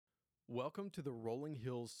Welcome to the Rolling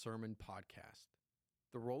Hills Sermon Podcast.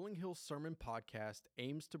 The Rolling Hills Sermon Podcast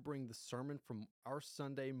aims to bring the sermon from our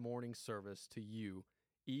Sunday morning service to you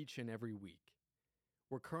each and every week.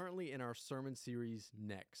 We're currently in our sermon series,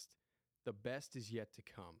 Next, The Best Is Yet to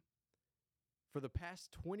Come. For the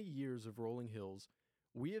past 20 years of Rolling Hills,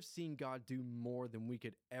 we have seen God do more than we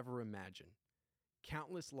could ever imagine.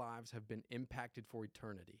 Countless lives have been impacted for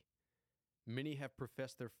eternity. Many have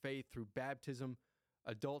professed their faith through baptism.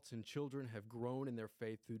 Adults and children have grown in their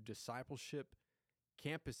faith through discipleship.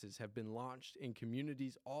 Campuses have been launched in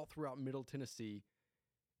communities all throughout Middle Tennessee,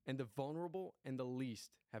 and the vulnerable and the least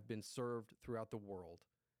have been served throughout the world.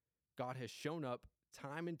 God has shown up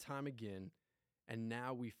time and time again, and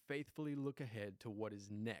now we faithfully look ahead to what is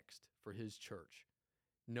next for His church,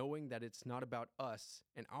 knowing that it's not about us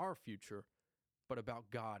and our future, but about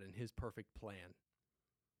God and His perfect plan.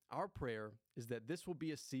 Our prayer is that this will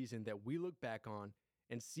be a season that we look back on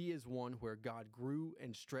and see as one where God grew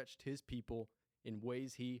and stretched His people in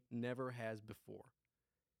ways He never has before.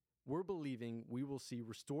 We're believing we will see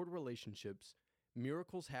restored relationships,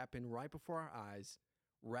 miracles happen right before our eyes,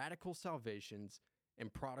 radical salvations,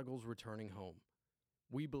 and prodigals returning home.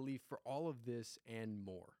 We believe for all of this and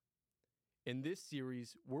more. In this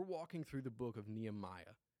series, we're walking through the book of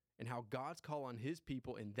Nehemiah and how God's call on His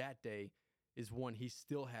people in that day is one He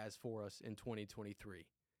still has for us in 2023.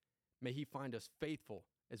 May He find us faithful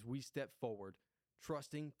as we step forward,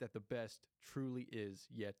 trusting that the best truly is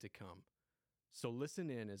yet to come. So listen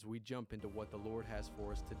in as we jump into what the Lord has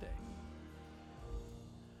for us today.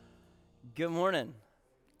 Good morning.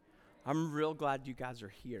 I'm real glad you guys are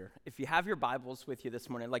here. If you have your Bibles with you this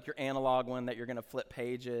morning, like your analog one that you're going to flip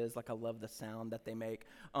pages, like I love the sound that they make,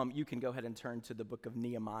 you can go ahead and turn to the book of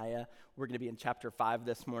Nehemiah. We're going to be in chapter 5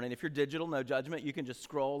 this morning. If you're digital, no judgment, you can just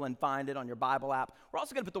scroll and find it on your Bible app. We're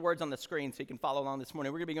also going to put the words on the screen so you can follow along this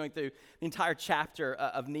morning. We're going to be going through the entire chapter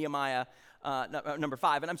of Nehemiah number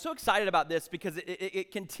 5. And I'm so excited about this because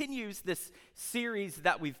it continues this series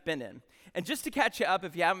that we've been in. And just to catch you up,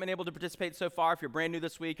 if you haven't been able to participate so far, if you're brand new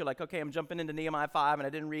this week, you're like, okay, I'm jumping into Nehemiah 5 and I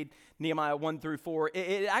didn't read Nehemiah 1 through 4.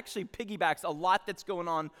 It actually piggybacks a lot that's going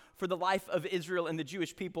on for the life of Israel and the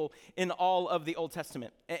Jewish people in all of the Old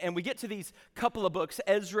Testament. And we get to these couple of books,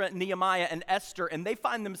 Ezra, Nehemiah, and Esther, and they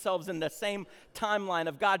find themselves in the same timeline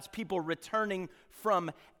of God's people returning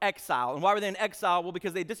from exile. And why were they in exile? Well,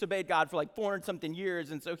 because they disobeyed God for like 400-something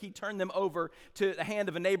years, and so He turned them over to the hand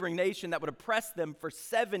of a neighboring nation that would oppress them for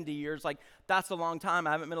 70 years. Like, that's a long time.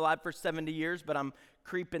 I haven't been alive for 70 years, but I'm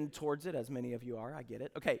creeping towards it, as many of you are. I get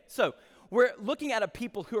it. Okay, so we're looking at a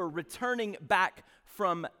people who are returning back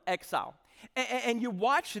from exile. And you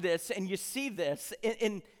watch this and you see this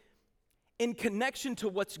in connection to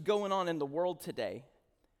what's going on in the world today.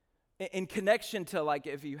 In connection to, like,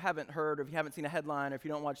 if you haven't heard or if you haven't seen a headline or if you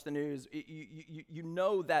don't watch the news, you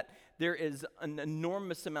know that there is an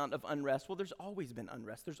enormous amount of unrest. Well, there's always been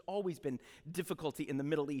unrest. There's always been difficulty in the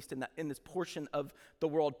Middle East and in this portion of the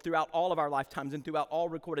world throughout all of our lifetimes and throughout all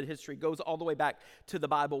recorded history. It goes all the way back to the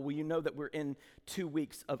Bible, where you know that we're in 2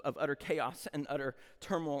 weeks of utter chaos and utter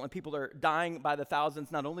turmoil, and people are dying by the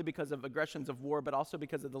thousands, not only because of aggressions of war, but also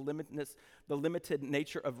because of the limited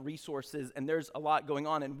nature of resources, and there's a lot going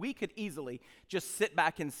on. And we could easily just sit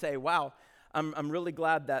back and say, wow, I'm really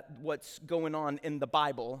glad that what's going on in the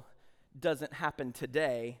Bible doesn't happen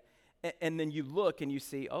today. And then you look and you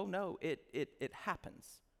see, oh no, it happens.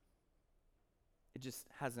 It just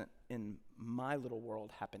hasn't in my little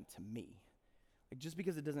world happened to me. Like, just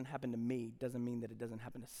because it doesn't happen to me doesn't mean that it doesn't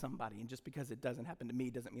happen to somebody. And just because it doesn't happen to me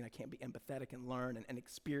doesn't mean I can't be empathetic and learn and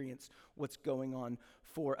experience what's going on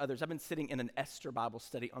for others. I've been sitting in an Esther Bible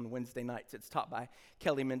study on Wednesday nights. It's taught by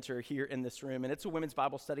Kelly Minter here in this room. And it's a women's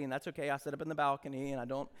Bible study, and that's okay. I sit up in the balcony, and I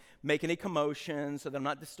don't make any commotion so that I'm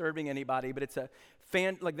not disturbing anybody. But it's a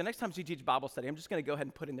like the next time she teaches Bible study, I'm just going to go ahead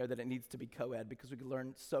and put in there that it needs to be co-ed, because we could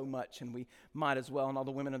learn so much, and we might as well. And all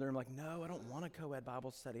the women in the room are like, no, I don't want a co-ed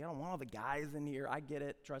Bible study. I don't want all the guys in here. I get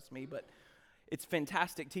it, trust me, but it's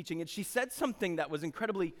fantastic teaching. And she said something that was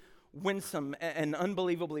incredibly winsome and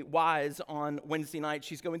unbelievably wise on Wednesday night.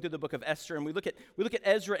 She's going through the book of Esther, and we look at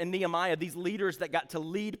Ezra and Nehemiah, these leaders that got to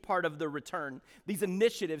lead part of the return, these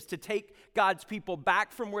initiatives to take God's people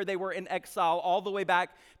back from where they were in exile all the way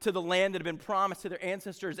back to the land that had been promised to their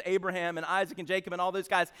ancestors, Abraham and Isaac and Jacob and all those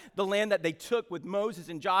guys, the land that they took with Moses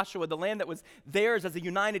and Joshua, the land that was theirs as a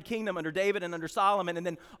united kingdom under David and under Solomon, and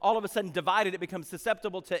then all of a sudden divided. It becomes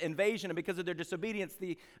susceptible to invasion, and because of their disobedience,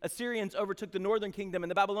 the Assyrians overtook the northern kingdom, and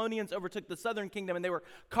the Babylonians overtook the southern kingdom, and they were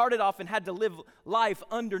carted off and had to live life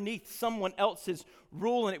underneath someone else's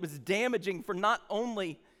rule. And it was damaging for not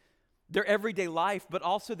only their everyday life, but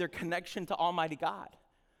also their connection to Almighty God.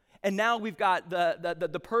 And now we've got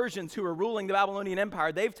the Persians who are ruling the Babylonian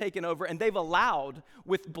Empire. They've taken over, and they've allowed,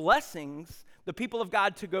 with blessings, the people of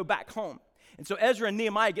God to go back home. And so Ezra and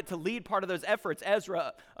Nehemiah get to lead part of those efforts.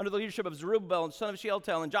 Ezra, under the leadership of Zerubbabel, son of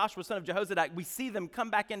Shealtiel, and Joshua, son of Jehozadak, we see them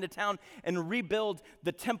come back into town and rebuild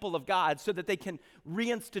the temple of God so that they can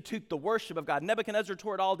reinstitute the worship of God. Nebuchadnezzar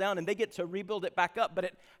tore it all down, and they get to rebuild it back up, but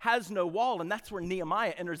it has no wall, and that's where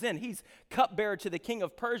Nehemiah enters in. He's cupbearer to the king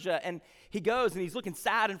of Persia, and he goes, and he's looking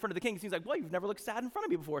sad in front of the king. He's like, well, you've never looked sad in front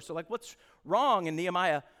of me before, so like, what's wrong? And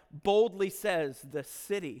Nehemiah boldly says, the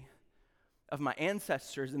city of my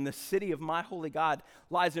ancestors and the city of my holy God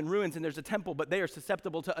lies in ruins, and there's a temple, but they are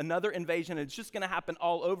susceptible to another invasion, and it's just going to happen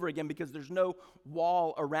all over again because there's no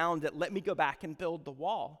wall around it. Let me go back and build the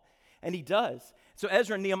wall. And he does. So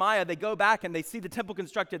Ezra and Nehemiah, they go back and they see the temple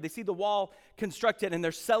constructed, they see the wall constructed, and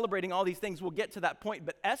they're celebrating all these things. We'll get to that point,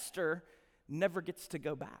 but Esther never gets to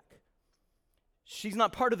go back. She's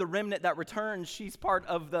not part of the remnant that returns. She's part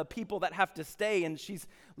of the people that have to stay, and she's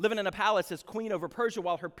living in a palace as queen over Persia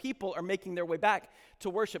while her people are making their way back to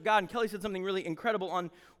worship God. And Kelly said something really incredible on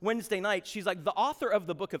Wednesday night. She's like, the author of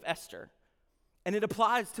the book of Esther, and it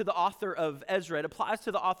applies to the author of Ezra. It applies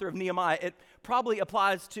to the author of Nehemiah. It probably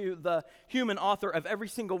applies to the human author of every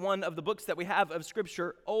single one of the books that we have of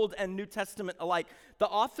Scripture, Old and New Testament alike. The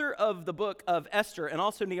author of the book of Esther, and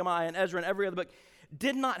also Nehemiah and Ezra and every other book,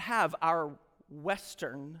 did not have our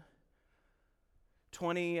Western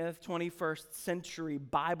 20th, 21st century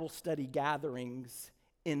Bible study gatherings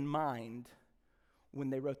in mind when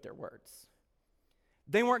they wrote their words.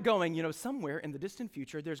 They weren't going, somewhere in the distant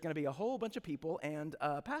future, there's going to be a whole bunch of people and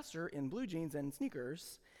a pastor in blue jeans and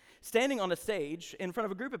sneakers standing on a stage in front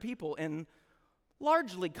of a group of people in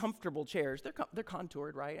largely comfortable chairs. They're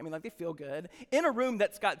contoured, right? I mean, they feel good. In a room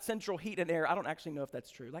that's got central heat and air. I don't actually know if that's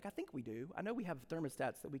true. I think we do. I know we have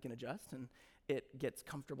thermostats that we can adjust, and it gets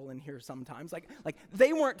comfortable in here sometimes. Like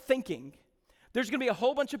they weren't thinking there's going to be a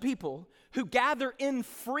whole bunch of people who gather in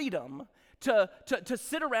freedom to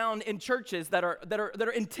sit around in churches that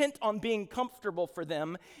are intent on being comfortable for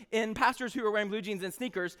them, in pastors who are wearing blue jeans and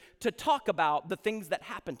sneakers, to talk about the things that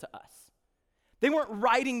happen to us. They weren't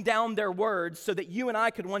writing down their words so that you and I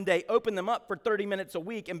could one day open them up for 30 minutes a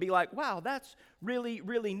week and be like, wow, that's really,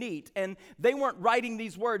 really neat. And they weren't writing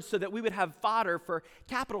these words so that we would have fodder for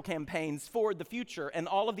capital campaigns for the future and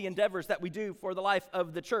all of the endeavors that we do for the life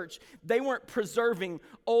of the church. They weren't preserving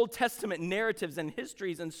Old Testament narratives and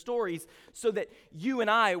histories and stories so that you and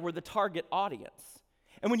I were the target audience.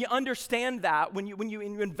 And when you understand that, when you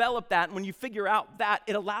envelop that, and when you figure out that,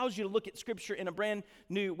 it allows you to look at Scripture in a brand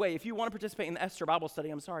new way. If you want to participate in the Esther Bible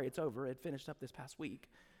study, I'm sorry, it's over. It finished up this past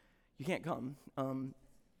week. You can't come.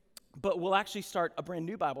 But we'll actually start a brand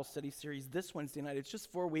new Bible study series this Wednesday night. It's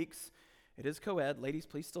just 4 weeks. It is co-ed. Ladies,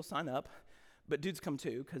 please still sign up. But dudes come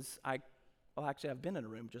too, because I've been in a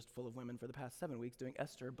room just full of women for the past 7 weeks doing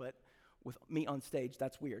Esther, but with me on stage,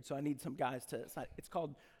 that's weird. So I need some guys to sign. It's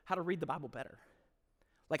called How to Read the Bible Better.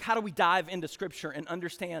 How do we dive into Scripture and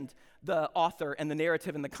understand the author and the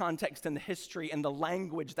narrative and the context and the history and the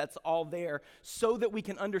language that's all there so that we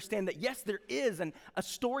can understand that, yes, there is a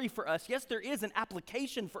story for us. Yes, there is an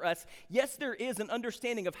application for us. Yes, there is an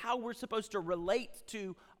understanding of how we're supposed to relate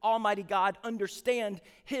to Almighty God, understand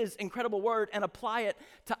His incredible word, and apply it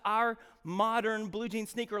to our modern blue jean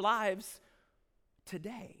sneaker lives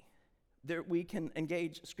today. We can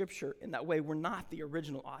engage Scripture in that way. We're not the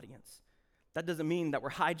original audience. That doesn't mean that we're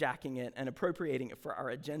hijacking it and appropriating it for our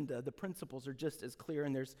agenda. The principles are just as clear,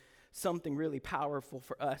 and there's something really powerful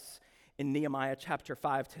for us in Nehemiah chapter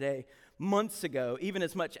 5 today. Months ago, even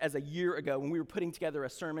as much as a year ago, when we were putting together a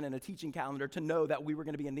sermon and a teaching calendar to know that we were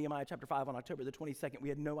going to be in Nehemiah chapter 5 on October the 22nd, we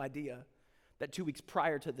had no idea that 2 weeks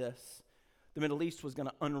prior to this, the Middle East was going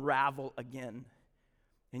to unravel again.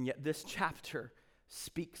 And yet this chapter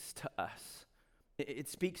speaks to us. It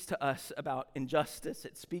speaks to us about injustice.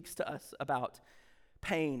 It speaks to us about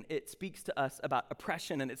pain. It speaks to us about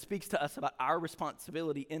oppression. And it speaks to us about our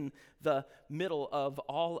responsibility in the middle of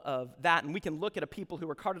all of that. And we can look at a people who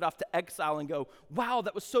were carted off to exile and go, wow,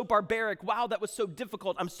 that was so barbaric. Wow, that was so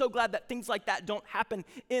difficult. I'm so glad that things like that don't happen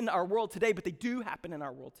in our world today, but they do happen in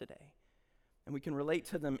our world today. And we can relate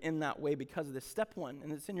to them in that way because of this. Step one,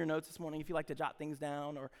 and it's in your notes this morning if you like to jot things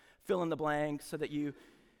down or fill in the blanks so that you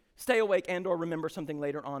stay awake and or remember something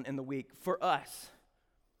later on in the week. For us,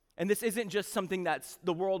 and this isn't just something that's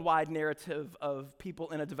the worldwide narrative of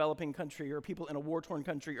people in a developing country or people in a war-torn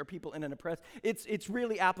country or people in an oppressed, it's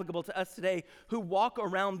really applicable to us today who walk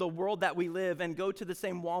around the world that we live and go to the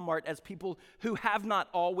same Walmart as people who have not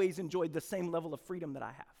always enjoyed the same level of freedom that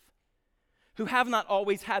I have. who have not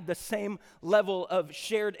always had the same level of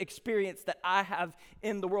shared experience that I have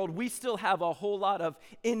in the world. We still have a whole lot of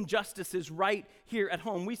injustices right here at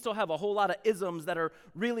home. We still have a whole lot of isms that are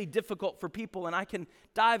really difficult for people, and I can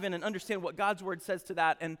dive in and understand what God's word says to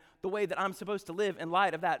that and the way that I'm supposed to live in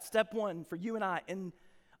light of that. Step one for you and I in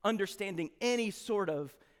understanding any sort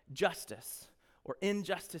of justice or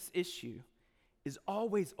injustice issue is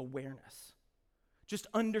always awareness. Just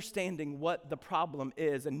understanding what the problem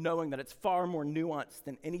is and knowing that it's far more nuanced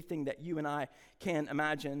than anything that you and I can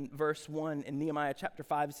imagine. Verse 1 in Nehemiah chapter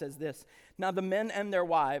 5 says this, "Now the men and their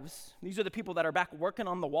wives," these are the people that are back working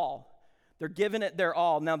on the wall. They're giving it their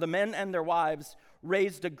all. "Now the men and their wives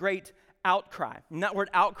raised a great outcry." And that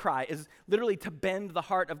word outcry is literally to bend the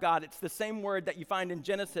heart of God. It's the same word that you find in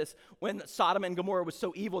Genesis when Sodom and Gomorrah was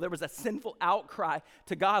so evil. There was a sinful outcry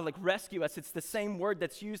to God, like rescue us. It's the same word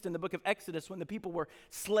that's used in the book of Exodus when the people were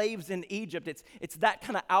slaves in Egypt. It's that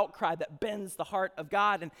kind of outcry that bends the heart of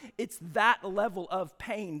God. And it's that level of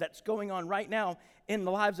pain that's going on right now in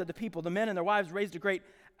the lives of the people. The men and their wives raised a great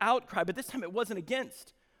outcry, but this time it wasn't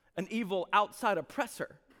against an evil outside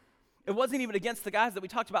oppressor. It wasn't even against the guys that we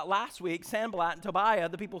talked about last week, Sanballat and Tobiah,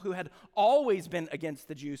 the people who had always been against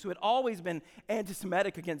the Jews, who had always been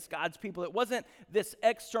anti-Semitic against God's people. It wasn't this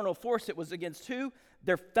external force. It was against who?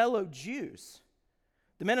 Their fellow Jews.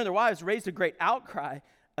 The men and their wives raised a great outcry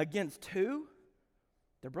against who?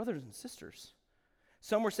 Their brothers and sisters.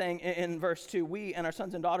 Some were saying in verse 2, "We and our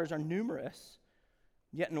sons and daughters are numerous,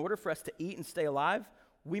 yet in order for us to eat and stay alive,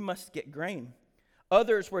 we must get grain."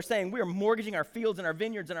 Others were saying, "We are mortgaging our fields and our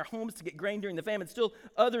vineyards and our homes to get grain during the famine." Still,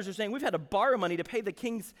 others are saying, "We've had to borrow money to pay the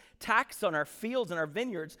king's tax on our fields and our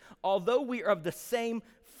vineyards. Although we are of the same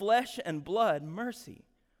flesh and blood," mercy,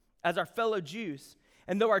 "as our fellow Jews,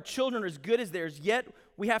 and though our children are as good as theirs, yet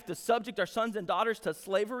we have to subject our sons and daughters to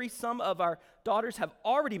slavery. Some of our daughters have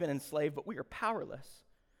already been enslaved, but we are powerless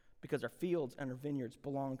because our fields and our vineyards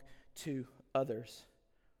belong to others."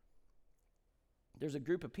 There's a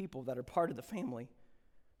group of people that are part of the family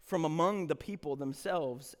from among the people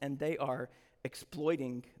themselves, and they are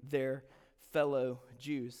exploiting their fellow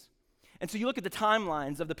Jews. And so you look at the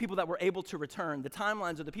timelines of the people that were able to return, the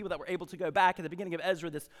timelines of the people that were able to go back. At the beginning of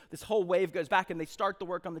Ezra, this whole wave goes back, and they start the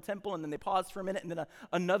work on the temple, and then they pause for a minute, and then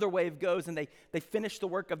another wave goes, and they finish the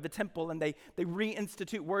work of the temple, and they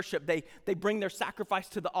reinstitute worship. They bring their sacrifice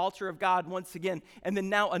to the altar of God once again, and then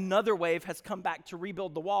now another wave has come back to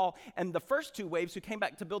rebuild the wall, and the first two waves who came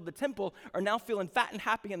back to build the temple are now feeling fat and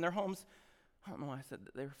happy in their homes. I don't know why I said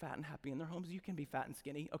that they were fat and happy in their homes. You can be fat and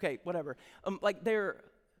skinny. Okay, whatever. Like they're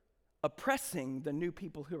oppressing the new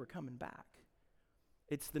people who are coming back.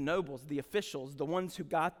 It's the nobles, the officials, the ones who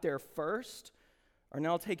got there first are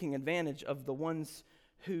now taking advantage of the ones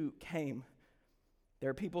who came. There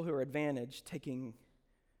are people who are advantaged, they're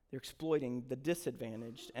exploiting the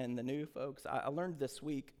disadvantaged and the new folks. I learned this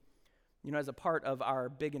week, as a part of our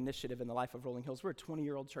big initiative in the life of Rolling Hills, we're a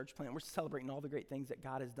 20-year-old church plant. We're celebrating all the great things that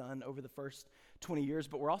God has done over the first 20 years,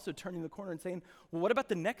 but we're also turning the corner and saying, well, what about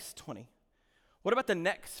the next 20? What about the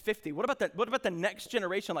next 50? What about the next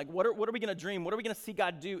generation? Like, what are we going to dream? What are we going to see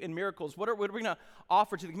God do in miracles? What are we going to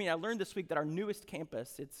offer to the community? I learned this week that our newest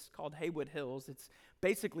campus, it's called Haywood Hills. It's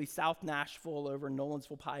basically South Nashville over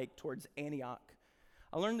Nolensville Pike towards Antioch.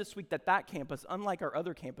 I learned this week that campus, unlike our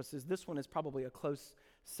other campuses, this one is probably a close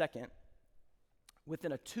second.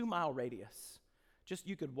 Within a 2-mile radius, just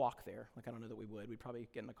you could walk there. Like, I don't know that we would. We'd probably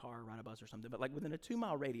get in a car or ride a bus or something. But like within a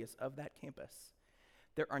 2-mile radius of that campus,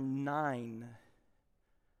 there are 9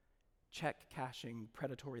 check-cashing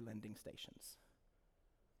predatory lending stations,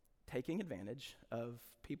 taking advantage of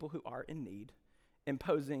people who are in need,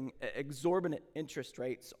 imposing exorbitant interest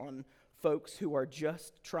rates on folks who are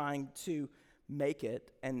just trying to make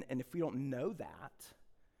it. And if we don't know that,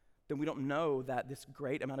 then we don't know that this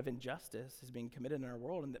great amount of injustice is being committed in our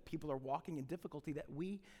world and that people are walking in difficulty that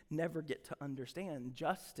we never get to understand.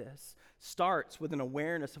 Justice starts with an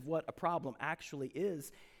awareness of what a problem actually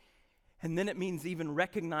is. And then it means even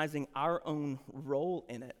recognizing our own role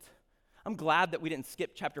in it. I'm glad that we didn't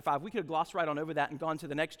skip chapter 5. We could have glossed right on over that and gone to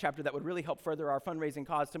the next chapter that would really help further our fundraising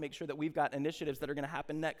cause to make sure that we've got initiatives that are going to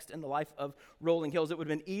happen next in the life of Rolling Hills. It would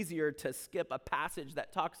have been easier to skip a passage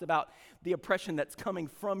that talks about the oppression that's coming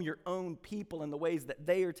from your own people and the ways that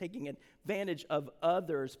they are taking advantage of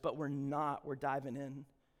others, but we're not. We're diving in. And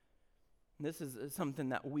this is something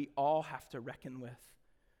that we all have to reckon with.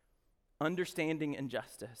 Understanding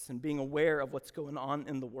injustice and being aware of what's going on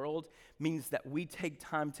in the world means that we take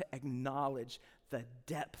time to acknowledge the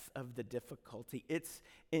depth of the difficulty. It's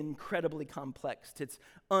incredibly complex. It's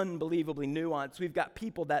unbelievably nuanced. We've got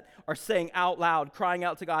people that are saying out loud, crying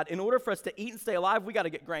out to God, in order for us to eat and stay alive, we got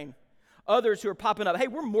to get grain. Others who are popping up, hey,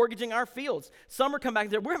 we're mortgaging our fields. Some are coming back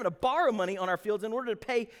there, we're having to borrow money on our fields in order to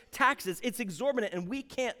pay taxes. It's exorbitant and we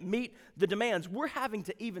can't meet the demands. We're having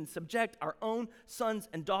to even subject our own sons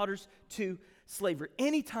and daughters to slavery.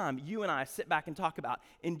 Anytime you and I sit back and talk about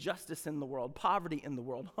injustice in the world, poverty in the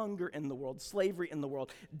world, hunger in the world, slavery in the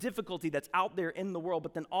world, difficulty that's out there in the world,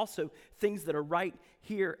 but then also things that are right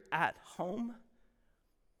here at home,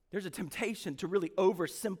 there's a temptation to really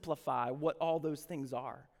oversimplify what all those things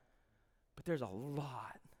are. But there's a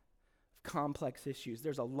lot of complex issues.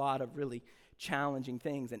 There's a lot of really challenging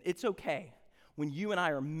things. And it's okay when you and I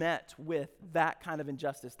are met with that kind of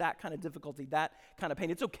injustice, that kind of difficulty, that kind of pain.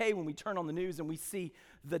 It's okay when we turn on the news and we see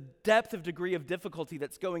the depth of degree of difficulty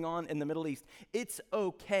that's going on in the Middle East. It's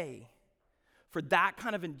okay for that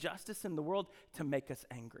kind of injustice in the world to make us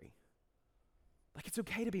angry. Like, it's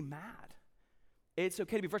okay to be mad. It's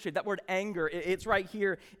okay to be frustrated. That word anger, it's right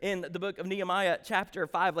here in the book of Nehemiah chapter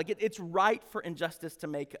 5. Like, it's right for injustice to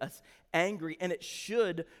make us angry, and it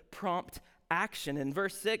should prompt action. In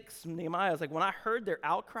verse 6, Nehemiah is like, when I heard their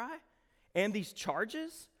outcry and these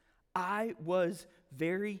charges, I was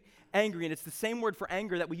very angry. And it's the same word for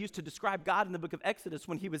anger that we used to describe God in the book of Exodus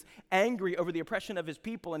when he was angry over the oppression of his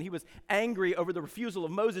people and he was angry over the refusal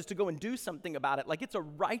of Moses to go and do something about it. Like, it's a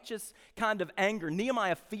righteous kind of anger.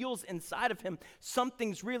 Nehemiah feels inside of him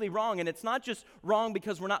something's really wrong. And it's not just wrong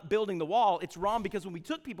because we're not building the wall. It's wrong because when we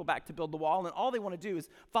took people back to build the wall and all they want to do is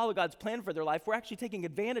follow God's plan for their life, we're actually taking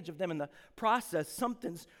advantage of them in the process.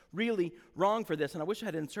 Something's really wrong for this. And I wish I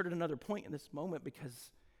had inserted another point in this moment because,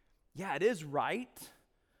 yeah, it is right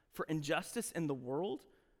for injustice in the world,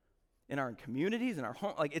 in our communities, in our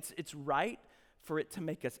home. Like, it's right for it to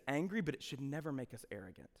make us angry, but it should never make us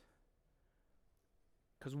arrogant.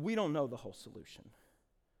 Because we don't know the whole solution.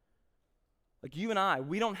 Like, you and I,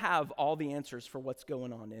 we don't have all the answers for what's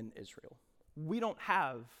going on in Israel. We don't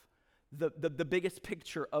have the biggest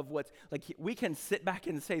picture of what's, like, we can sit back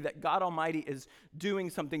and say that God Almighty is doing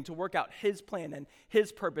something to work out his plan and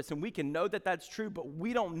his purpose, and we can know that that's true, but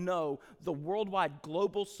we don't know the worldwide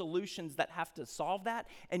global solutions that have to solve that,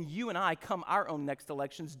 and you and I, come our own next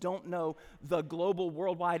elections, don't know the global,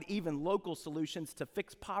 worldwide, even local solutions to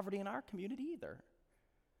fix poverty in our community either.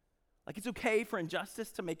 Like, it's okay for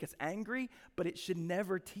injustice to make us angry, but it should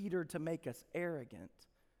never teeter to make us arrogant.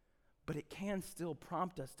 But it can still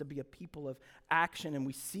prompt us to be a people of action, and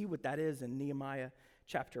we see what that is in Nehemiah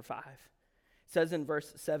chapter 5. It says in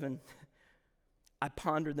verse 7, I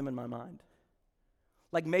pondered them in my mind.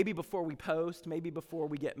 Like, maybe before we post, maybe before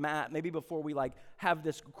we get mad, maybe before we like have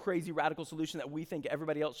this crazy radical solution that we think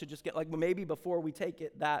everybody else should just get, like, maybe before we take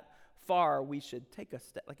it that far, we should take a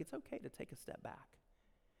step. Like, it's okay to take a step back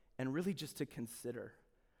and really just to consider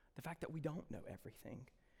the fact that we don't know everything.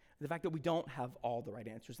 The fact that we don't have all the right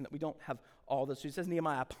answers and that we don't have all this. So he says,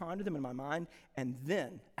 Nehemiah, I pondered them in my mind, and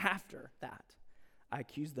then after that, I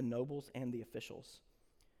accused the nobles and the officials.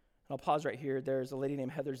 And I'll pause right here. There's a lady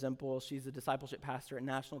named Heather Zimpel. She's a discipleship pastor at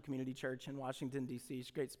National Community Church in Washington, D.C. She's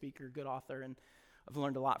a great speaker, good author, and I've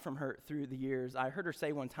learned a lot from her through the years. I heard her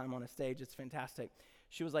say one time on a stage, it's fantastic.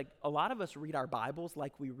 She was like, a lot of us read our Bibles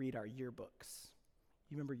like we read our yearbooks.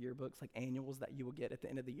 You remember yearbooks, like annuals that you will get at the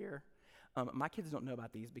end of the year? My kids don't know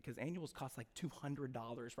about these because annuals cost like $200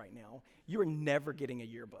 right now. You are never getting a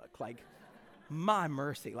yearbook. Like, my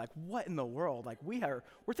mercy. Like, what in the world? Like, we're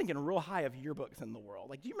thinking real high of yearbooks in the world.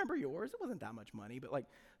 Like, do you remember yours? It wasn't that much money, but like,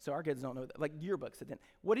 so our kids don't know that. Like, yearbooks.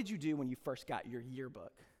 What did you do when you first got your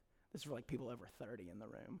yearbook? This is for like people over 30 in the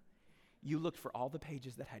room. You looked for all the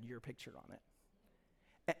pages that had your picture on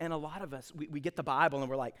it. And a lot of us, we get the Bible and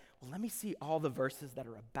we're like, well, let me see all the verses that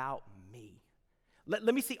are about me.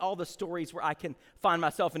 Let me see all the stories where I can find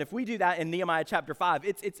myself. And if we do that in Nehemiah chapter 5,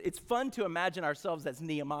 it's fun to imagine ourselves as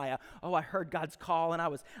Nehemiah. Oh, I heard God's call and I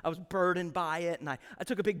was burdened by it, and I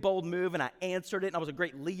took a big bold move and I answered it, and I was a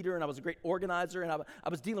great leader and I was a great organizer, and I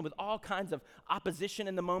was dealing with all kinds of opposition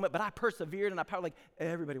in the moment, but I persevered, and I probably, like,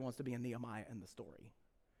 everybody wants to be a Nehemiah in the story.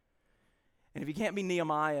 And if you can't be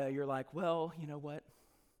Nehemiah, you're like, well, you know what?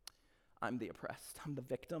 I'm the oppressed. I'm the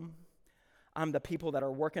victim. I'm the people that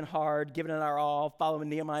are working hard, giving it our all, following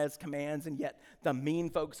Nehemiah's commands, and yet the mean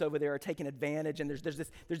folks over there are taking advantage, and there's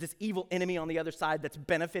this evil enemy on the other side that's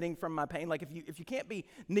benefiting from my pain. Like, if you can't be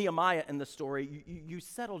Nehemiah in the story, you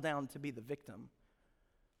settle down to be the victim.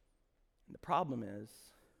 And the problem is,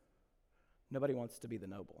 nobody wants to be the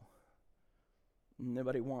noble.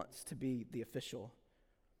 Nobody wants to be the official.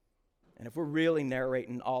 And if we're really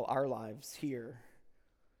narrating all our lives here,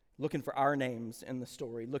 looking for our names in the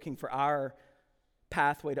story, looking for our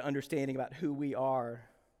pathway to understanding about who we are,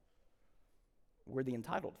 we're the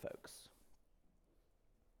entitled folks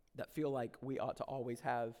that feel like we ought to always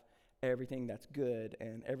have everything that's good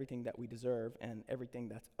and everything that we deserve and everything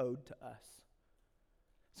that's owed to us.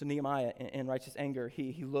 So Nehemiah, in righteous anger,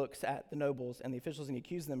 he looks at the nobles and the officials and he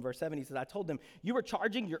accuses them. Verse 7, he says, I told them, you were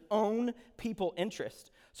charging your own people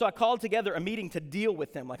interest. So I called together a meeting to deal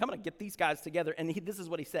with them. Like, I'm going to get these guys together. And this is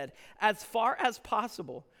what he said. As far as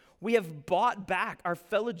possible, we have bought back our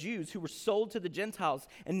fellow Jews who were sold to the Gentiles.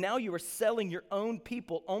 And now you are selling your own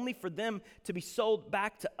people only for them to be sold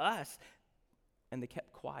back to us. And they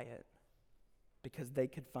kept quiet, because they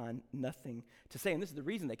could find nothing to say. And this is the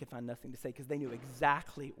reason they could find nothing to say, because they knew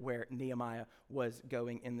exactly where Nehemiah was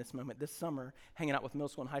going in this moment. This summer, hanging out with middle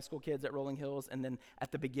school and high school kids at Rolling Hills, and then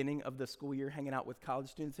at the beginning of the school year, hanging out with college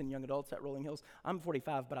students and young adults at Rolling Hills. I'm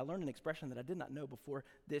 45, but I learned an expression that I did not know before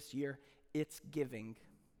this year. It's giving.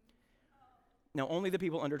 Now, only the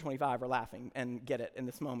people under 25 are laughing and get it in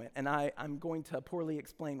this moment. And I'm going to poorly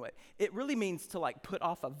explain what. It really means to like put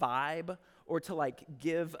off a vibe or to like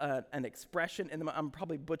give an expression. And I'm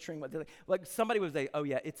probably butchering what they're like somebody would say, oh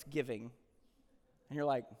yeah, it's giving. And you're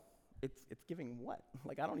like, it's giving what?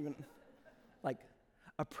 Like, I don't even, like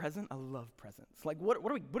a present? I love presents. Like, what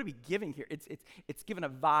are we giving here? It's giving a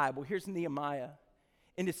vibe. Well, here's Nehemiah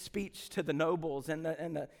in his speech to the nobles and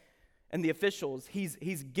the officials.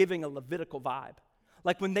 He's giving a Levitical vibe.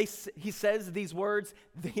 Like when he says these words,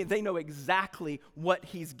 they know exactly what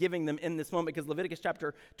he's giving them in this moment, because Leviticus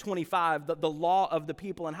chapter 25, the law of the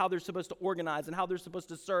people and how they're supposed to organize and how they're supposed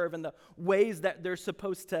to serve and the ways that they're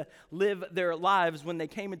supposed to live their lives when they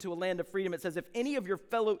came into a land of freedom. It says, if any of your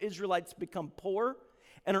fellow Israelites become poor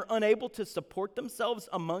and are unable to support themselves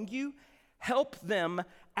among you, help them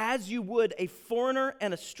as you would a foreigner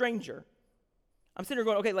and a stranger. I'm sitting here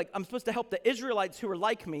going, okay, like I'm supposed to help the Israelites who are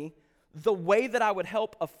like me the way that I would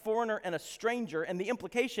help a foreigner and a stranger. And the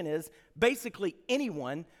implication is basically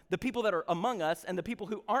anyone, the people that are among us and the people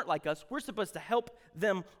who aren't like us, we're supposed to help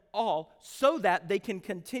them all so that they can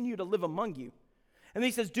continue to live among you. And then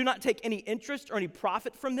he says, do not take any interest or any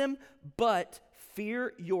profit from them, but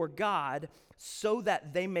fear your God so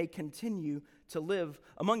that they may continue to live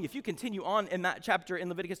among you. If you continue on in that chapter, in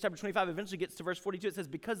Leviticus chapter 25, eventually gets to verse 42, it says,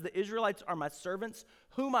 because the Israelites are my servants,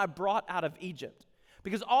 whom I brought out of Egypt.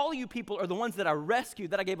 Because all you people are the ones that I rescued,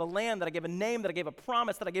 that I gave a land, that I gave a name, that I gave a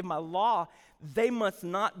promise, that I gave my law. They must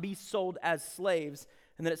not be sold as slaves.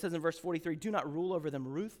 And then it says in verse 43, do not rule over them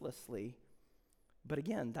ruthlessly. But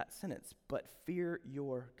again, that sentence, but fear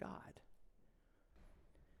your God.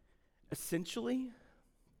 Essentially,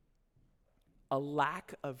 a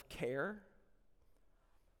lack of care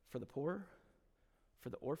for the poor, for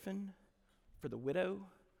the orphan, for the widow,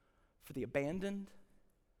 for the abandoned,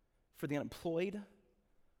 for the unemployed,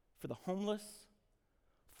 for the homeless,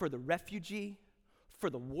 for the refugee, for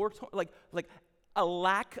the war-torn. Like a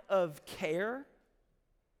lack of care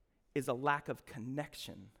is a lack of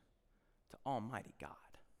connection to Almighty God.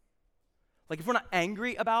 Like if we're not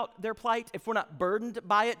angry about their plight, if we're not burdened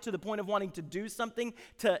by it to the point of wanting to do something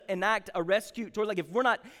to enact a rescue toward, like if we're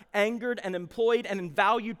not angered and employed and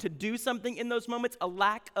valued to do something in those moments, a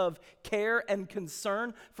lack of care and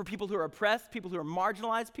concern for people who are oppressed, people who are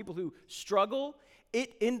marginalized, people who struggle,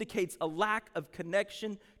 it indicates a lack of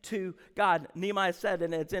connection to God. Nehemiah said,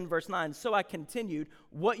 and it's in verse 9, so I continued,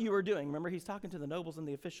 what you are doing, remember he's talking to the nobles and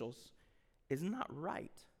the officials, is not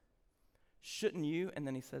right. Shouldn't you, and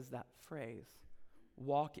then he says that phrase,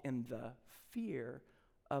 walk in the fear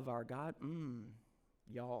of our God?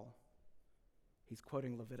 Y'all, he's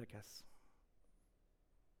quoting Leviticus.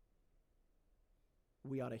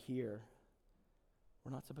 We ought to hear,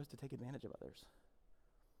 we're not supposed to take advantage of others.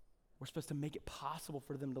 We're supposed to make it possible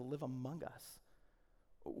for them to live among us.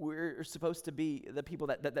 We're supposed to be the people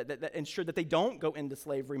that ensure that they don't go into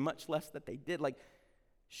slavery, much less that they did. Like,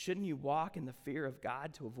 shouldn't you walk in the fear of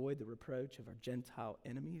God to avoid the reproach of our Gentile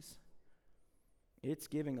enemies? It's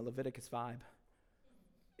giving a Leviticus vibe.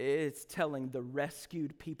 It's telling the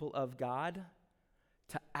rescued people of God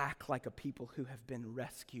to act like a people who have been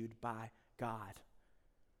rescued by God.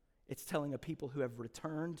 It's telling a people who have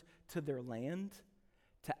returned to their land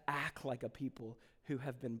to act like a people who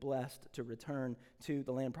have been blessed to return to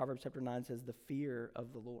the land. Proverbs chapter 9 says, the fear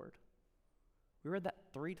of the Lord. We read that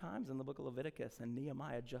 3 times in the book of Leviticus, and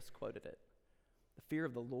Nehemiah just quoted it. The fear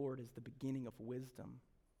of the Lord is the beginning of wisdom,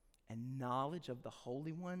 and knowledge of the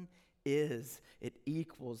Holy One it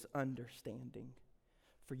equals understanding.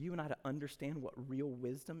 For you and I to understand what real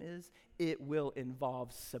wisdom is, it will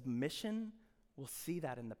involve submission. We'll see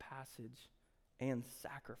that in the passage, and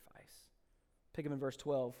sacrifice. Pick up in verse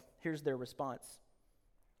 12. Here's their response.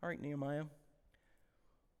 All right, Nehemiah,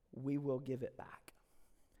 we will give it back.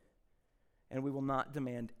 And we will not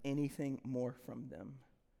demand anything more from them.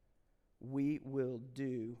 We will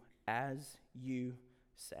do as you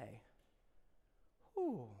say.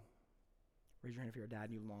 Whew. Raise your hand if you're a dad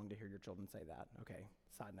and you long to hear your children say that. Okay,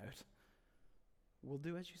 side note. We'll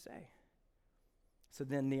do as you say. So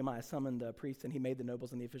then Nehemiah summoned the priests, and he made the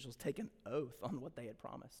nobles and the officials take an oath on what they had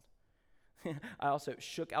promised. I also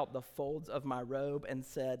shook out the folds of my robe and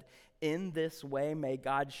said, in this way may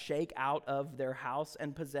God shake out of their house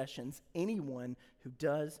and possessions anyone who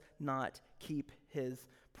does not keep his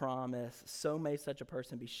promise. So may such a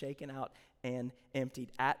person be shaken out and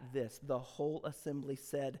emptied. At this, the whole assembly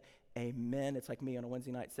said, amen. It's like me on a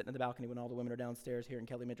Wednesday night sitting in the balcony when all the women are downstairs hearing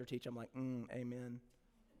Kelly Minter teach. I'm like, amen.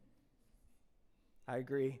 I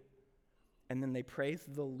agree. And then they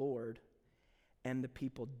praised the Lord, and the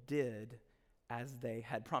people did as they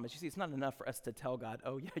had promised. You see, it's not enough for us to tell God,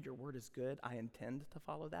 oh yeah, your word is good, I intend to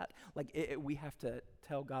follow that. Like we have to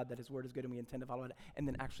tell God that his word is good and we intend to follow it, and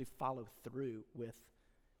then actually follow through with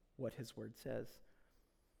what his word says.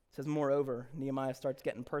 It says, moreover, Nehemiah starts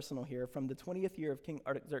getting personal here. From the 20th year of King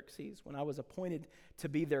Artaxerxes, when I was appointed to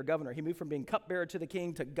be their governor, he moved from being cupbearer to the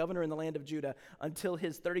king to governor in the land of Judah until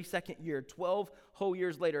his 32nd year, 12 whole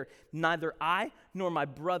years later, neither I nor my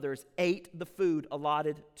brothers ate the food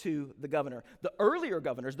allotted to the governor. The earlier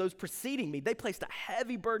governors, those preceding me, they placed a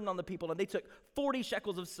heavy burden on the people, and they took 40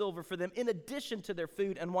 shekels of silver for them in addition to their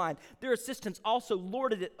food and wine. Their assistants also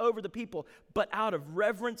lorded it over the people, but out of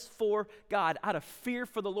reverence for God, out of fear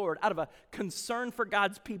for the Lord, out of a concern for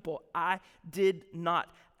God's people, I did not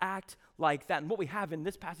act like that. And what we have in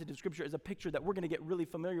this passage of Scripture is a picture that we're going to get really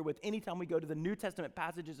familiar with anytime we go to the New Testament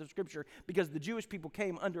passages of Scripture, because the Jewish people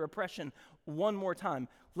came under oppression one more time.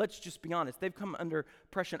 Let's just be honest. They've come under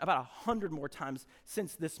oppression about 100 more times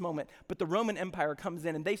since this moment. But the Roman Empire comes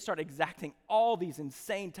in and they start exacting all these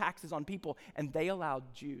insane taxes on people, and they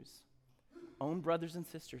allowed Jews, own brothers and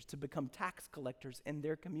sisters, to become tax collectors in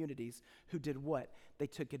their communities who did what? They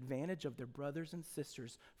took advantage of their brothers and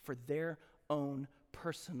sisters for their own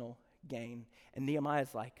personal gain. And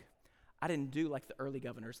Nehemiah's like, I didn't do like the early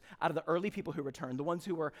governors. Out of the early people who returned, the ones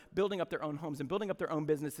who were building up their own homes and building up their own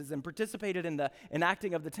businesses and participated in the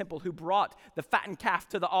enacting of the temple, who brought the fattened calf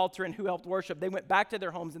to the altar and who helped worship, they went back to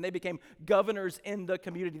their homes and they became governors in the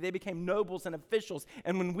community. They became nobles and officials.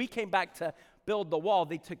 And when we came back to build the wall,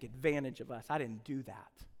 they took advantage of us. I didn't do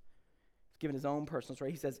that. He's given his own personal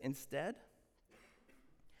story. He says, instead,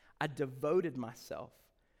 I devoted myself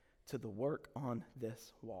to the work on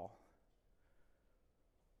this wall.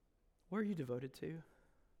 What are you devoted to?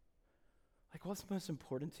 Like, what's most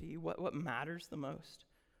important to you? What matters the most?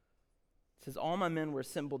 It says, all my men were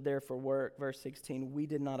assembled there for work. Verse 16, we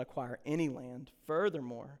did not acquire any land.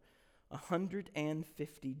 Furthermore,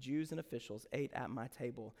 150 Jews and officials ate at my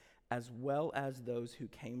table, as well as those who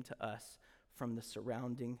came to us from the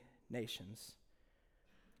surrounding nations.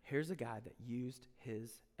 Here's a guy that used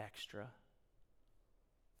his extra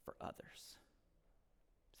for others.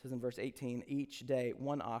 It says in verse 18, each day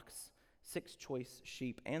 1 ox, 6 choice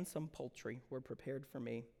sheep, and some poultry were prepared for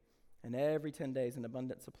me, and every 10 days an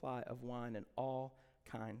abundant supply of wine and all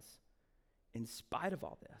kinds. In spite of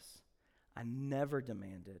all this, I never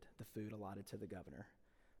demanded the food allotted to the governor,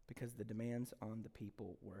 because the demands on the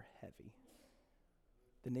people were heavy.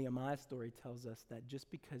 The Nehemiah story tells us that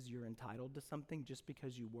just because you're entitled to something, just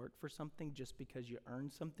because you work for something, just because you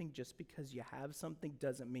earn something, just because you have something,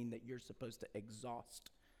 doesn't mean that you're supposed to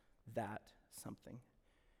exhaust that something.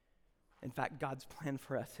 In fact, God's plan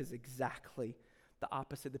for us is exactly the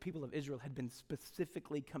opposite. The people of Israel had been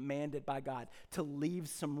specifically commanded by God to leave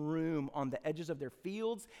some room on the edges of their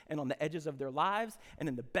fields and on the edges of their lives and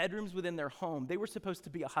in the bedrooms within their home. They were supposed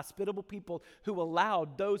to be a hospitable people who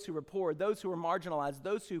allowed those who were poor, those who were marginalized,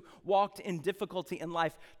 those who walked in difficulty in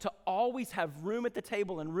life to always have room at the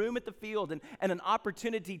table and room at the field and an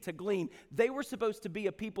opportunity to glean. They were supposed to be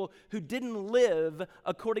a people who didn't live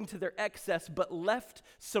according to their excess, but left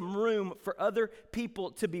some room for other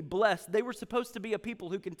people to be blessed. They were supposed to be a people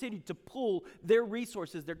who continued to pool their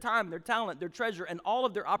resources, their time, their talent, their treasure, and all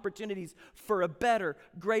of their opportunities for a better,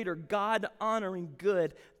 greater, God-honoring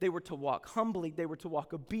good. They were to walk humbly. They were to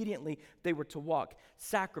walk obediently. They were to walk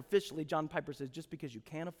sacrificially. John Piper says, just because you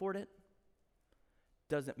can afford it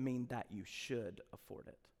doesn't mean that you should afford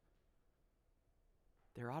it.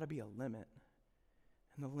 There ought to be a limit,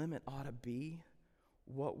 and the limit ought to be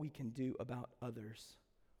what we can do about others.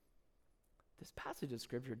 This passage of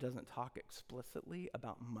Scripture doesn't talk explicitly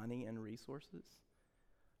about money and resources,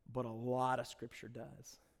 but a lot of Scripture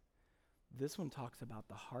does. This one talks about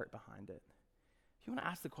the heart behind it. If you want to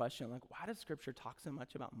ask the question, like, why does Scripture talk so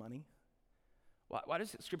much about money? Why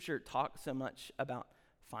does Scripture talk so much about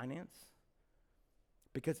finance?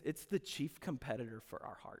 Because it's the chief competitor for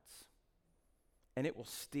our hearts. and it will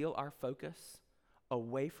steal our focus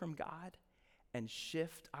away from God and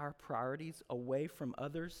shift our priorities away from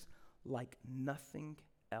others like nothing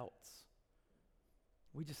else.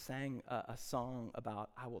 We just sang a song about,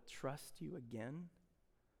 I will trust you again.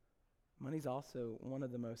 Money's also one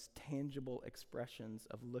of the most tangible expressions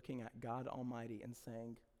of looking at God Almighty and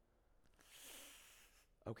saying,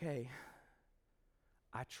 okay,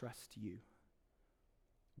 I trust you.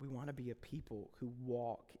 We want to be a people who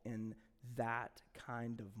walk in that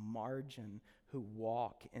kind of margin, who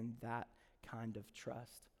walk in that kind of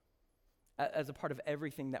trust. As a part of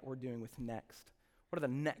everything that we're doing with Next, what are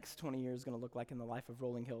the next 20 years going to look like in the life of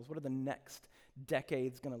Rolling Hills? What are the next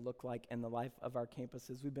decades going to look like in the life of our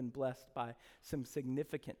campuses? We've been blessed by some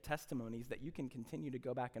significant testimonies that you can continue to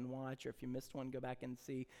go back and watch, or if you missed one, go back and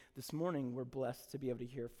see. This morning, we're blessed to be able to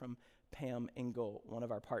hear from Pam Engel, one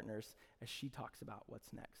of our partners, as she talks about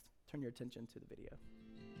what's next. Turn your attention to the video.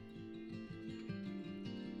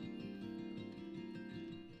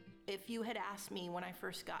 If you had asked me when I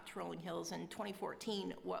first got to Rolling Hills in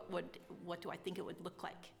 2014, what do I think it would look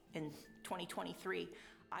like in 2023,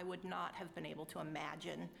 I would not have been able to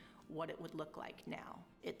imagine what it would look like now.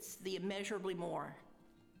 It's the immeasurably more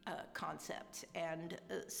concept. And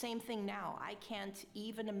same thing now. I can't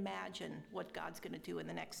even imagine what God's going to do in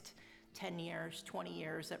the next 10 years, 20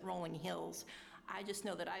 years at Rolling Hills. I just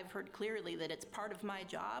know that I've heard clearly that it's part of my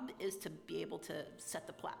job is to be able to set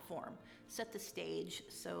the platform, set the stage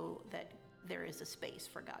so that there is a space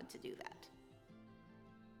for God to do that.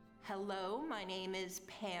 Hello, my name is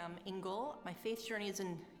Pam Engel. My faith journey is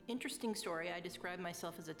an interesting story. I describe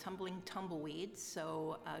myself as a tumbling tumbleweed,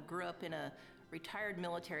 so I grew up in a retired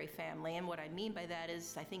military family, and what I mean by that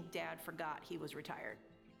is I think Dad forgot he was retired.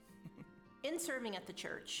 In serving at the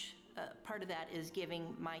church, part of that is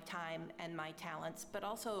giving my time and my talents, but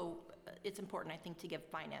also it's important, I think, to give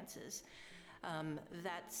finances.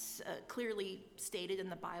 That's clearly stated in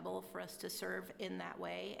the Bible for us to serve in that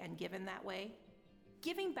way and give in that way.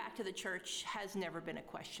 Giving back to the church has never been a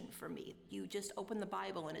question for me. You just open the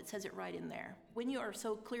Bible and it says it right in there. When you are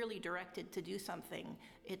so clearly directed to do something,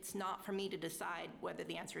 it's not for me to decide whether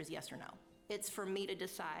the answer is yes or no. It's for me to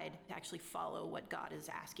decide to actually follow what God is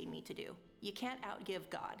asking me to do. You can't outgive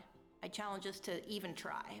God. I challenge us to even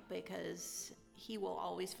try, because He will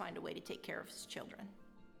always find a way to take care of His children.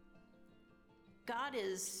 God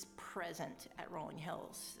is present at Rolling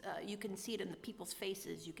Hills. You can see it in the people's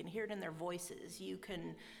faces. You can hear it in their voices. You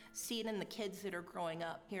can see it in the kids that are growing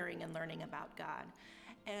up, hearing and learning about God.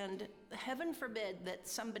 And heaven forbid that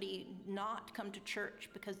somebody not come to church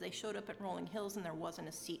because they showed up at Rolling Hills and there wasn't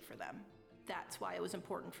a seat for them. That's why it was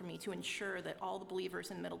important for me to ensure that all the believers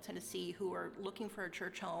in Middle Tennessee who are looking for a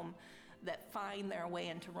church home that find their way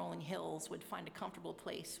into Rolling Hills would find a comfortable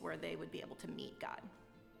place where they would be able to meet God.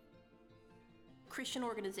 Christian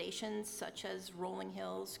organizations such as Rolling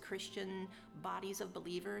Hills, Christian bodies of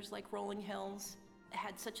believers like Rolling Hills,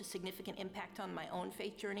 had such a significant impact on my own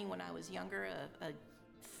faith journey when I was younger.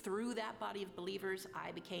 Through that body of believers,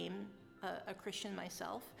 I became a Christian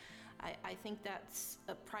myself. I think that's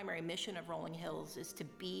a primary mission of Rolling Hills, is to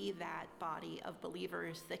be that body of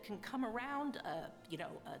believers that can come around a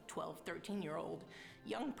 12, 13-year-old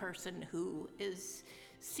young person who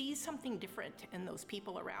sees something different in those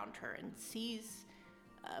people around her and sees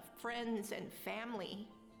friends and family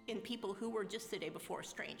in people who were just the day before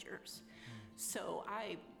strangers. So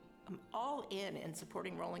I am all in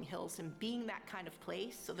supporting Rolling Hills and being that kind of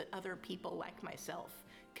place so that other people like myself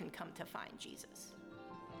can come to find Jesus.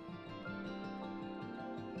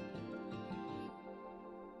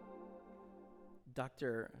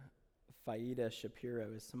 Dr. Faida Shapiro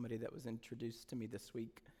is somebody that was introduced to me this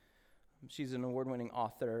week. She's an award-winning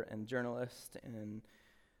author and journalist and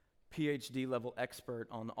PhD level expert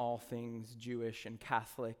on all things Jewish and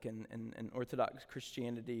Catholic and Orthodox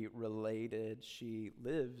Christianity related. She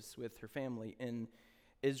lives with her family in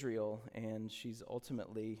Israel, and she's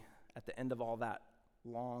ultimately, at the end of all that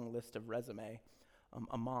long list of resume,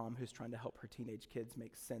 a mom who's trying to help her teenage kids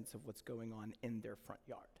make sense of what's going on in their front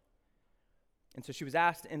yard. And so she was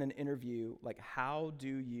asked in an interview, how do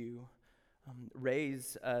you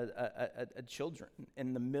raise children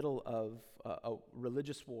in the middle of a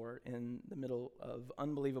religious war, in the middle of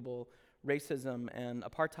unbelievable racism and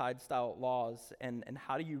apartheid-style laws, and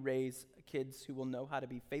how do you raise kids who will know how to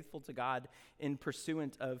be faithful to God in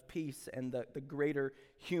pursuant of peace and the greater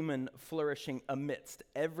human flourishing amidst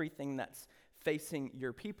everything that's facing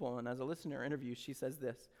your people? And as a listener interview, she says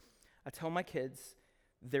this: I tell my kids,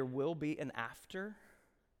 there will be an after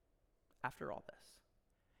all this.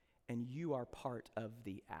 And you are part of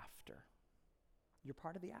the after. You're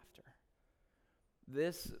part of the after.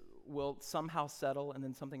 this will somehow settle, and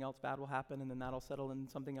then something else bad will happen, and then that'll settle, and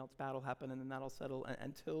something else bad will happen, and then that'll settle,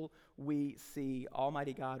 until we see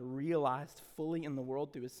Almighty God realized fully in the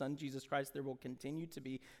world through his Son, Jesus Christ. There will continue to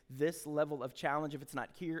be this level of challenge. If it's not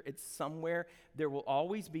here, it's somewhere. There will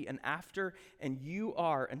always be an after, and you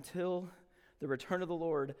are, until the return of the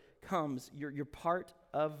Lord comes, you're part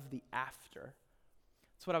of the after.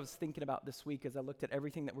 That's what I was thinking about this week as I looked at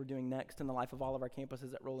everything that we're doing next in the life of all of our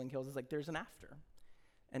campuses at Rolling Hills. It's like there's an after.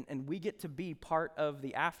 And we get to be part of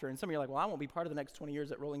the after. And some of you are like, well, I won't be part of the next 20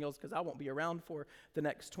 years at Rolling Hills because I won't be around for the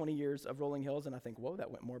next 20 years of Rolling Hills. And I think, whoa, that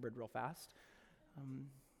went morbid real fast.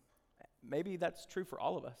 Maybe that's true for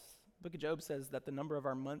all of us. The book of Job says that the number of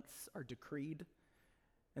our months are decreed,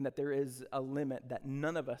 and that there is a limit that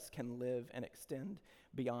none of us can live and extend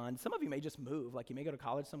beyond. Some of you may just move. Like, you may go to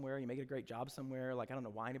college somewhere, you may get a great job somewhere. Like, I don't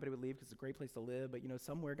know why anybody would leave because it's a great place to live, but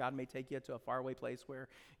somewhere God may take you to a faraway place where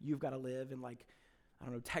you've got to live in, like, I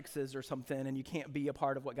don't know, Texas or something, and you can't be a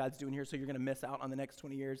part of what God's doing here, so you're going to miss out on the next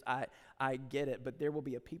 20 years. I get it, but there will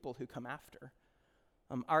be a people who come after.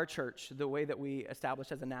 Our church, the way that we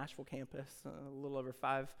established as a Nashville campus a little over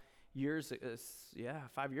 5 years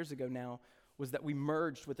ago now, was that we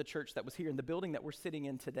merged with the church that was here. And the building that we're sitting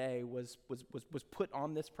in today was put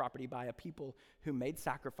on this property by a people who made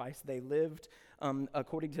sacrifice. They lived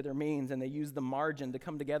according to their means, and they used the margin to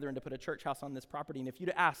come together and to put a church house on this property. And if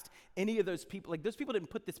you'd asked any of those people, like, those people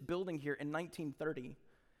didn't put this building here in 1930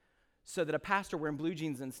 so that a pastor wearing blue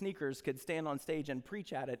jeans and sneakers could stand on stage and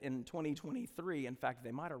preach at it in 2023. In fact,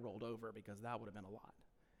 they might have rolled over because that would have been a lot.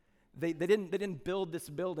 They didn't build this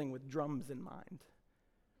building with drums in mind.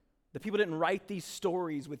 The people didn't write these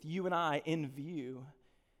stories with you and I in view,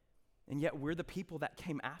 and yet we're the people that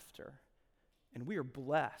came after, and we are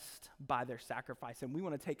blessed by their sacrifice. And we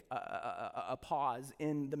want to take a pause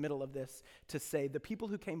in the middle of this to say the people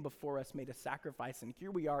who came before us made a sacrifice, and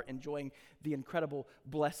here we are enjoying the incredible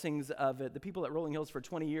blessings of it. The people at Rolling Hills for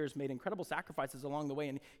 20 years made incredible sacrifices along the way,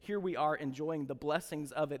 and here we are enjoying the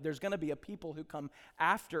blessings of it. There's going to be a people who come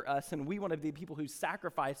after us, and we want to be people who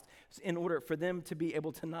sacrificed in order for them to be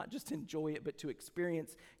able to not just enjoy it, but to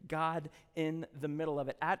experience God in the middle of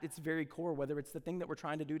it. At its very core, whether it's the thing that we're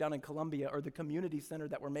trying to do down in Columbia, or the community center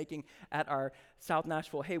that we're making at our South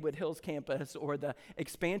Nashville Haywood Hills campus, or the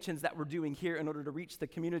expansions that we're doing here in order to reach the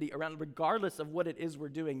community around, regardless of what it is we're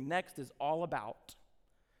doing, next is all about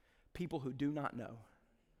people who do not know.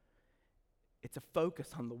 It's a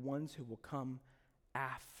focus on the ones who will come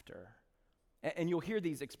after. And you'll hear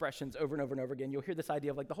these expressions over and over and over again. You'll hear this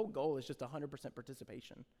idea of, like, the whole goal is just 100%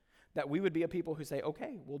 participation. That we would be a people who say,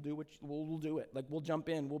 okay, we'll do it. Like, we'll jump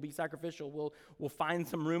in, we'll be sacrificial, we'll find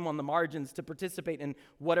some room on the margins to participate in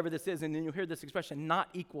whatever this is. And then you'll hear this expression, not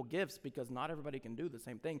equal gifts, because not everybody can do the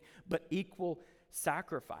same thing, but equal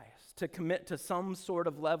sacrifice, to commit to some sort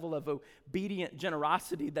of level of obedient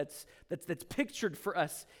generosity that's pictured for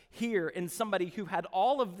us here in somebody who had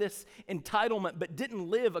all of this entitlement but didn't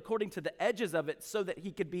live according to the edges of it so that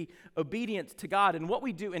he could be obedient to God. And what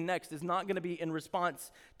we do in Next is not going to be in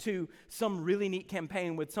response to some really neat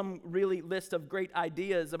campaign with some really list of great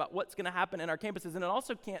ideas about what's going to happen in our campuses, and it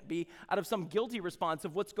also can't be out of some guilty response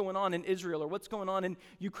of what's going on in Israel or what's going on in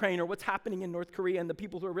Ukraine or what's happening in North Korea and the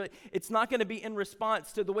people who are really, it's not going to be in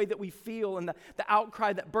response to the way that we feel and the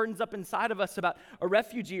outcry that burns up inside of us about a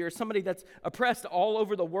refugee or somebody that's oppressed all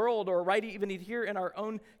over the world, or right even here in our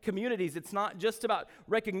own communities. It's not just about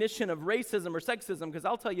recognition of racism or sexism, because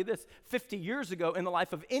I'll tell you this, 50 years ago in the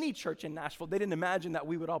life of any church in Nashville, they didn't imagine that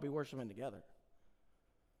we would all be worshiping together.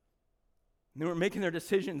 And they were making their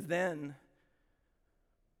decisions then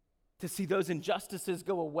to see those injustices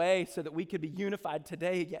go away so that we could be unified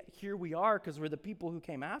today, yet here we are because we're the people who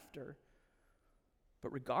came after.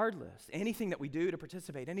 But regardless, anything that we do to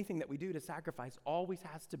participate, anything that we do to sacrifice, always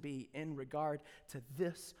has to be in regard to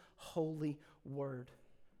this holy word.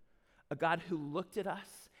 A God who looked at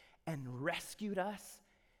us and rescued us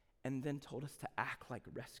and then told us to act like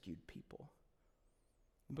rescued people.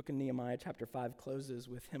 The book of Nehemiah chapter 5 closes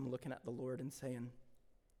with him looking at the Lord and saying,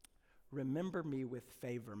 "Remember me with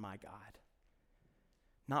favor, my God,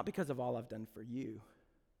 not because of all I've done for you,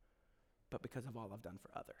 but because of all I've done for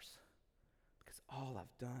others." Because all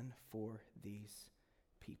I've done for these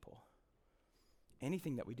people.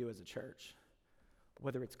 Anything that we do as a church,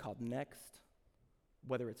 whether it's called Next,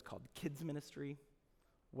 whether it's called kids ministry,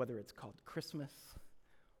 whether it's called Christmas,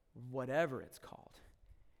 whatever it's called,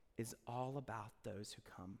 is all about those who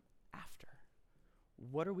come after.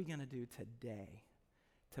 What are we going to do today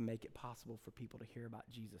to make it possible for people to hear about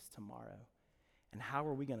Jesus tomorrow? And how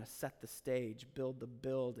are we going to set the stage, build the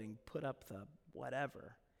building, put up the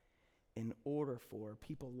whatever, in order for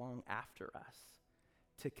people long after us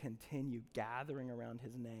to continue gathering around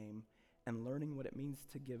his name and learning what it means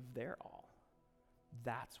to give their all.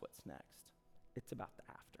 That's what's next. It's about the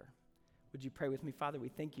after. Would you pray with me? Father, we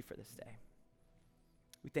thank you for this day.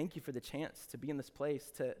 We thank you for the chance to be in this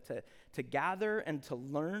place, to gather and to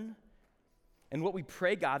learn. And what we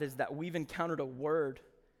pray, God, is that we've encountered a word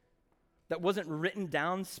that wasn't written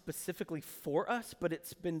down specifically for us, but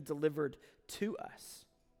it's been delivered to us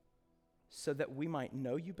so that we might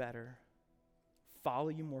know you better, follow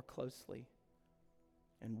you more closely,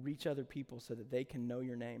 and reach other people so that they can know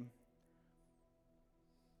your name,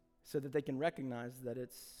 so that they can recognize that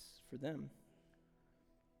it's for them.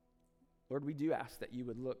 Lord, we do ask that you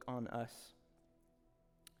would look on us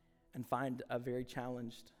and find a very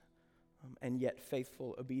challenged and yet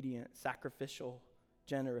faithful, obedient, sacrificial,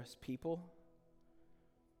 generous people,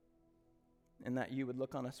 and that you would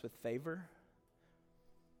look on us with favor,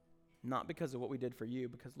 not because of what we did for you,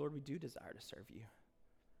 because, Lord, we do desire to serve you,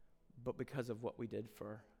 but because of what we did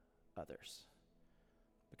for others,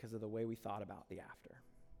 because of the way we thought about the after.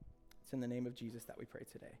 It's in the name of Jesus that we pray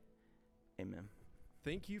today. Amen.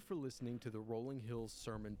 Thank you for listening to the Rolling Hills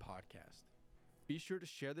Sermon Podcast. Be sure to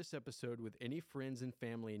share this episode with any friends and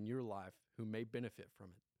family in your life who may benefit from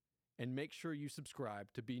it. And make sure you subscribe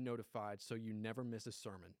to be notified so you never miss a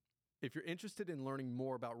sermon. If you're interested in learning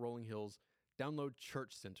more about Rolling Hills, download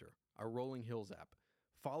Church Center, our Rolling Hills app.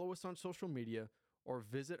 Follow us on social media or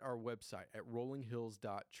visit our website at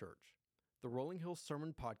rollinghills.church. The Rolling Hills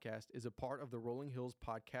Sermon Podcast is a part of the Rolling Hills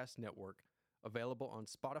Podcast Network, available on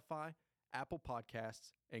Spotify, Apple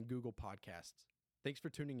Podcasts, and Google Podcasts. Thanks for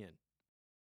tuning in.